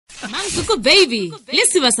Mansuku baby,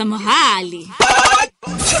 lesiba samohali.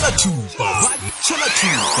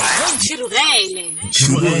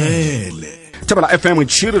 Tšhaba FM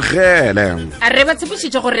tšhirigele a re ba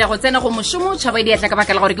tshepišitše gore ya go tsena go Mošomo Tšhaba Diatla ka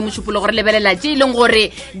baka la gore ke mošupolo gore lebelela tše e leng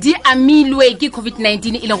gore di amilwe ke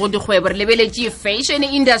COVID-19 e leng go dikgwebo re lebeletše fashion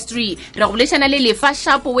industry re go bolešana le Lefa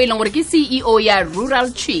Shapo e leng gore ke CEO YA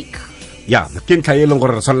Rural Chic. ya ke ntlha e leng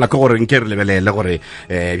gore re tshwanela ke gore nke re lebelele gore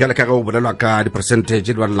bjale ka ge o bolelwa ka diperesente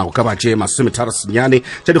tše di banago ka batše 30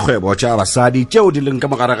 tša dikgwebo tša basadi tšeo di leng ka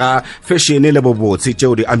mogare ga fashion le bobotse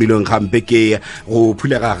tšeo di amilweng gampe ke go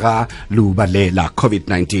phulega ga leuba le la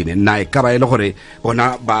COVID-19 nna e ka ba e le gore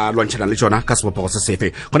bona ba lwantšhana le tšona ka sebopego se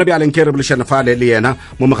sefe gona bjaleng ke re bolešana fale le yena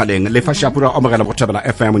mo mogaleng Lefa Shapo a omogela go Tšhaba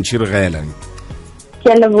FM tšhirigele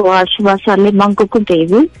ke leboa Tšhaba le Mansuku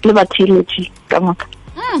baby le batheletši ka moka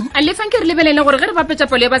a le fanke re lebelele gore ge re bapetša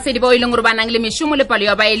palo ya basadi ba e leng gore ba nang le mešomo le palo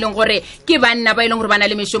ya ba e leng gore ke banna ba e leng gore ba na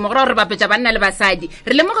le mešomo gore re bapetša banna le basadi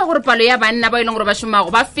re lemoga gore palo ya banna ba e leng gore ba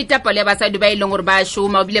šomago ba feta palo ya basadi ba e leng gore ba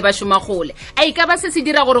šoma bile ba šoma gole a e ka ba se se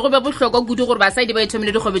dira gore go be bohlokwa kudu gore basadi ba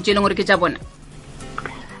ithomile dikgwebo tše e leng gore ke tša bona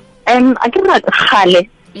a ke ra gale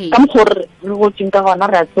ka mokgore re go tseng ka gona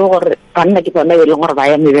re a tseo gore banna ke bona e leng gore ba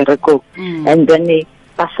ya meberekong and then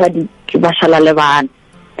basadi ke ba šala le bana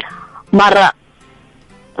mara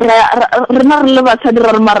rena re le basadi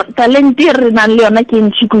re mara talente re nang le yona ke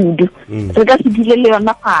ntši kudu re ka se dile le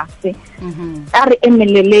yona fase a re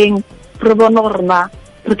emeleleng re bone gore na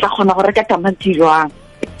re tla kgona go reka tamati jwang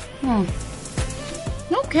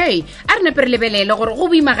okay a re nepe re lebelele gore go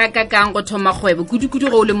boima ga kakang go thoma kgwebo kudu-kudu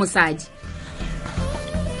go o le mosadi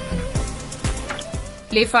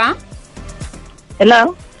Lefa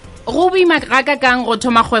hello go boima ga kakang go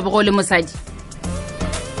thoma kgwebo go o le mosadi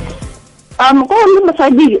go le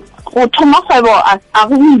mosadi go thoma kgwebo a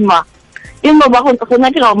go boima e mo ba go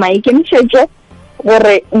nyakega go maikemišetšo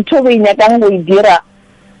gore ntho o e nyakang go e dira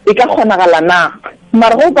e ka kgonagala na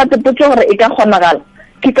mara go ka tepotse gore e ka kgonagala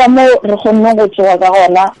ke ka mo re kgonne go tsoga ka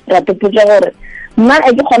gona ra tepotse gore nna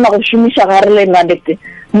e ke kgona go šomiša ga re le nalete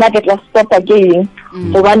nna ke tla stopa ke eng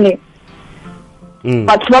gobane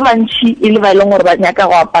batho ba bantši e le ba e leng gore ba nyaka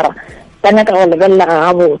go apara ba nyaka go lebelela ga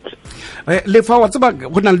gabotse Lefa wa tseba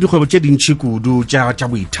go na le dikgwebo tše dintšhi kudu tša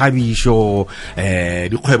boithabišo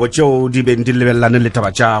dikgwebo tšeo di beng di lebelelane le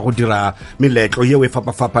taba tša go dira meletlo yeo e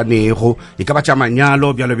fapafapanego e ka ba tša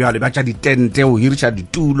manyalo bjalo ba tša ditente go hiriša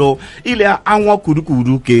ditulo ile a angwa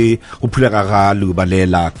kudu-kudu ke go phulega ga leuba le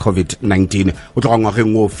la COVID-19 go tloga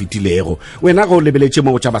ngwageng o fetilego wena go lebeletše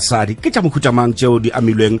mo go tša basadi ke tša mokhutamang tšeo di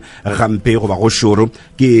amilweng gampe go ba go šoro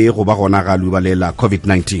ke go ba gona ga leuba le la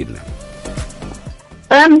COVID-19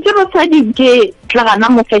 ke basadi ke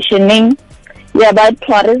tlagana mo fashioneng ya ba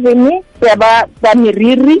tourism ya ba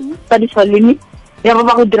meriri ba disaluni ya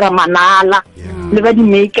ba go dira manala le ba di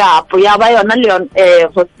make-up ya ba yona le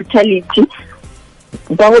hospitality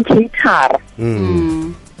ba go theater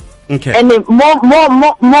okay and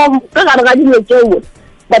mo ka gare ga dilo tseo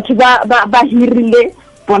batho ba hirile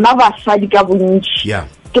bona basadi ka bontši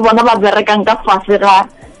ke bona ba berekang ka fase ga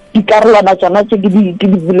dikarolwana tsona tse ke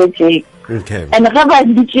di buletseng okay and ga ba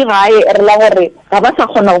ditse gae re la gore ga ba sa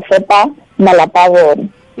kgona go fepa malapa a bone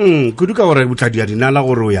kudu ka gore botlhadia dinala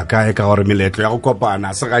gore o ya kae ka gore meletlo ya go kopana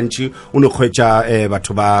se gantši o ne kgwetša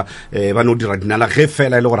batho ba no dira dinala ge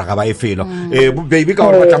fela e le gore ga ba e felo baby ka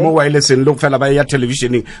gore batla mo wirelesseng le go fela ba ya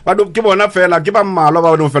televisioneng ke bona fela ke ba mmalwa ba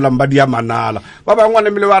bone felang ba dia manala ba bangwane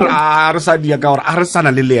mele ba re a re sa dia ka gore a re sana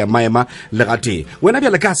le maema le gateng wena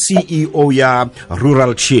bjale ka CEO ya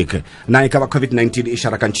Rural Chic na e ka ba COVID-19 e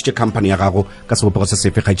šarakantšhitše company ya gago ka sebopego se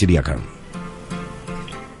sefe kgaetšedi ya kang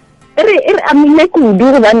re amile kudu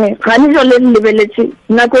gobane gane jalo le lebeletse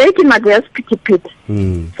nako e ke nako ya sephethephethe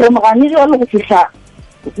from gane jalo go fihla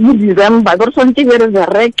mo December gore swantse be re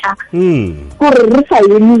bereka gore re sa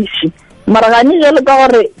emiše mara gane jalo ka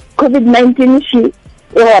gore COVID-19 e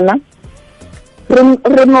gona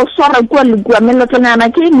re no swara kua le kua meletlwana yana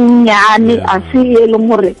ke mennyane a se e leng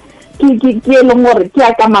gore ke e leng gore ke ya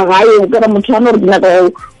ka magaeng kera motho ane gore ke nyaka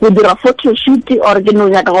go dira photoshoot or ke no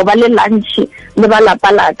nyaka go ba le lunch le ba lapa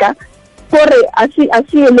laka gore a se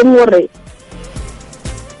e leng gore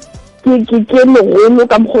ke legolo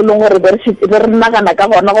ka mogolong gore be re nagana ka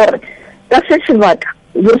gona gore ka se sebaka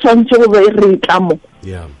be re swantse go be re itlamo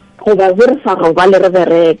goba be re sa roba le re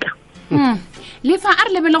bereka Lefa a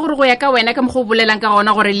re lebele gore go ya ka wena ka mokgwa o bolelang ka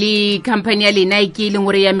gona gore le company ya lena e ke leng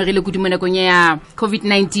gore ya megile kudu mo nakong ya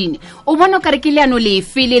COVID-19 o bona ka re ke leano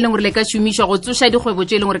lefe le leng gore le ka šomišwa go tsoša dikgwebo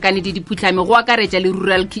tše e leng gore ka nete di phutlhame go akaretša le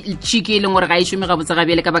Rural Chic e leng gore ga e šome gabotse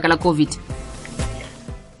gabjale ka baka la COVID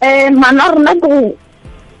mana rena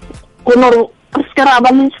ko no re se ka ra ba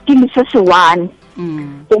le skill se se one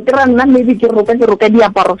so ke ra nna maybe ke roka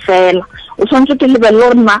diaparo fela o tshwanetse ke lebelele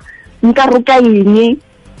gore nna nka roka eng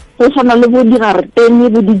go tshwana le bo digaretene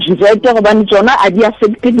bo dijivete gobane tsona a di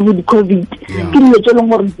affected bo di-covid ke dilo tse leng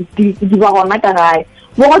gore di ba gona ka gae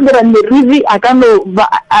mo go dira merivi a ka no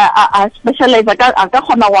a specialize a ka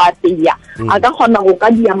kgona go apeya a ka kgona go ka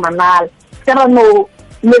dia manala ke ra no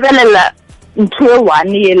lebelela ntho e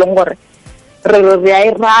one e leng gore re a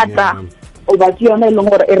e rata o ba ke yona e leng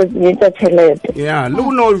gore e re tsenyetsa tšhelete le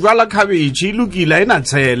go no jwala khabetšhe e lokile e na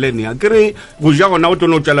tshele ne ke re go ja gona o tlo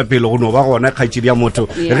no tswela pele go no ba gona kgaitšedi ya motho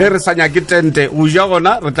ge re sa nyake tente o ja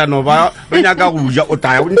gona re tla no ba re nyaka go ja o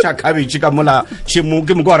taya o ntšha khabetšhe ka mola tšhemo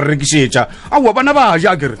ke moko wa re rekišetša aowa bana ba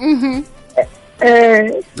ja kere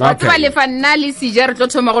batho ba lefa nna le seja re tlo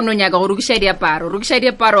thoma go nonyaka go rokiša diaparo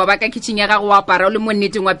wa ba ka kitchen ya gago wa apara o le mo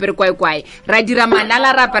nneteng wa pere kwae ra dira manala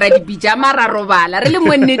ra apara dipijama ra robala re le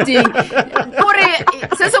mo nneteng gore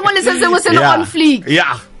se sengwe le se sengwe se le conflict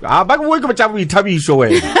ba ke ke batla boithabišo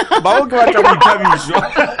wena ba ke batla boithabišo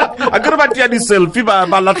a ke re ba tia di-selfie ba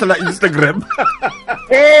latlhela Instagram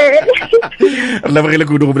re lebogile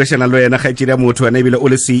kudu go bolešana le wena kgaetšedi ya motho wena ebile o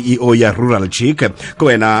le CEO ya Rural Chic ke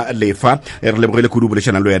wena Lefa re lebogile kudu go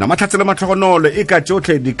bolešana le wena matlhatse le matlhogonolo e ka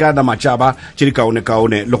tsotlhe di ka na matšaba tše di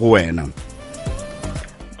kaone le go wena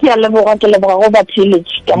ke leboga go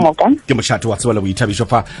batheletši ka moka ke mošate wa tseba le boithabišo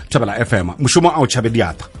fa Tšhaba FM mošomo a o tšhabe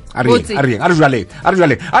diatla a re jwale a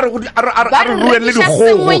re rueng le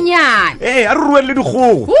dikgogo a re rueng le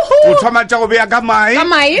dikgogo o thoma tša go beya ka mae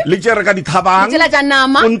le tšere ka dikgabang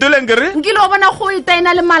o nteleng kere nkile go bona go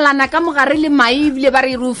etaena le malana ka mogare le mae ebile ba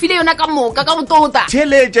re rufile yona ka moka ka botota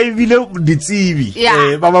tšheletša ebile ditsebi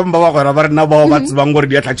ba bangwe ba ba gora ba rena bao ba tsebang gore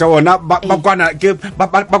diatla tša bona ba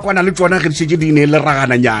kwana le tsona ge dišetse di ne le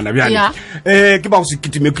ragananyana bjale ke ba go se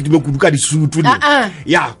kitime kudu ka disutu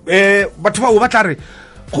batho bao ba tla re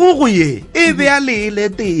go ye e be a le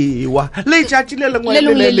tewa le tšatši le lengwe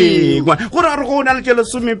le lengwe gore a re go o na le tše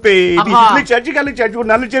lesomepedi letšatši ka letšatši o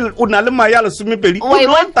na le mae a lesomepedi o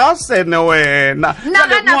 1000 wena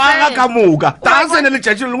ngwaga ka moka 1000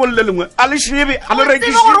 letšatši le lengwe le lengwe a le shebe a le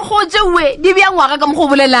rekiše gore go tsewe di bea ngwaga ka mo go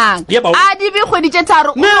bolelang a di be kgwedi tše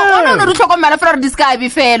tharo o ne re tlhokomela fela re di ska be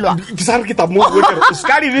felwa ke sa re ke ta mo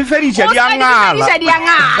ska di be fediša di a ngala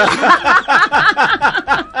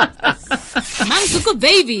Mansuku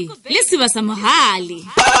baby, lesiba sa mohali.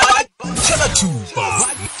 Tšhaba.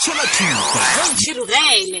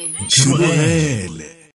 Chirugele.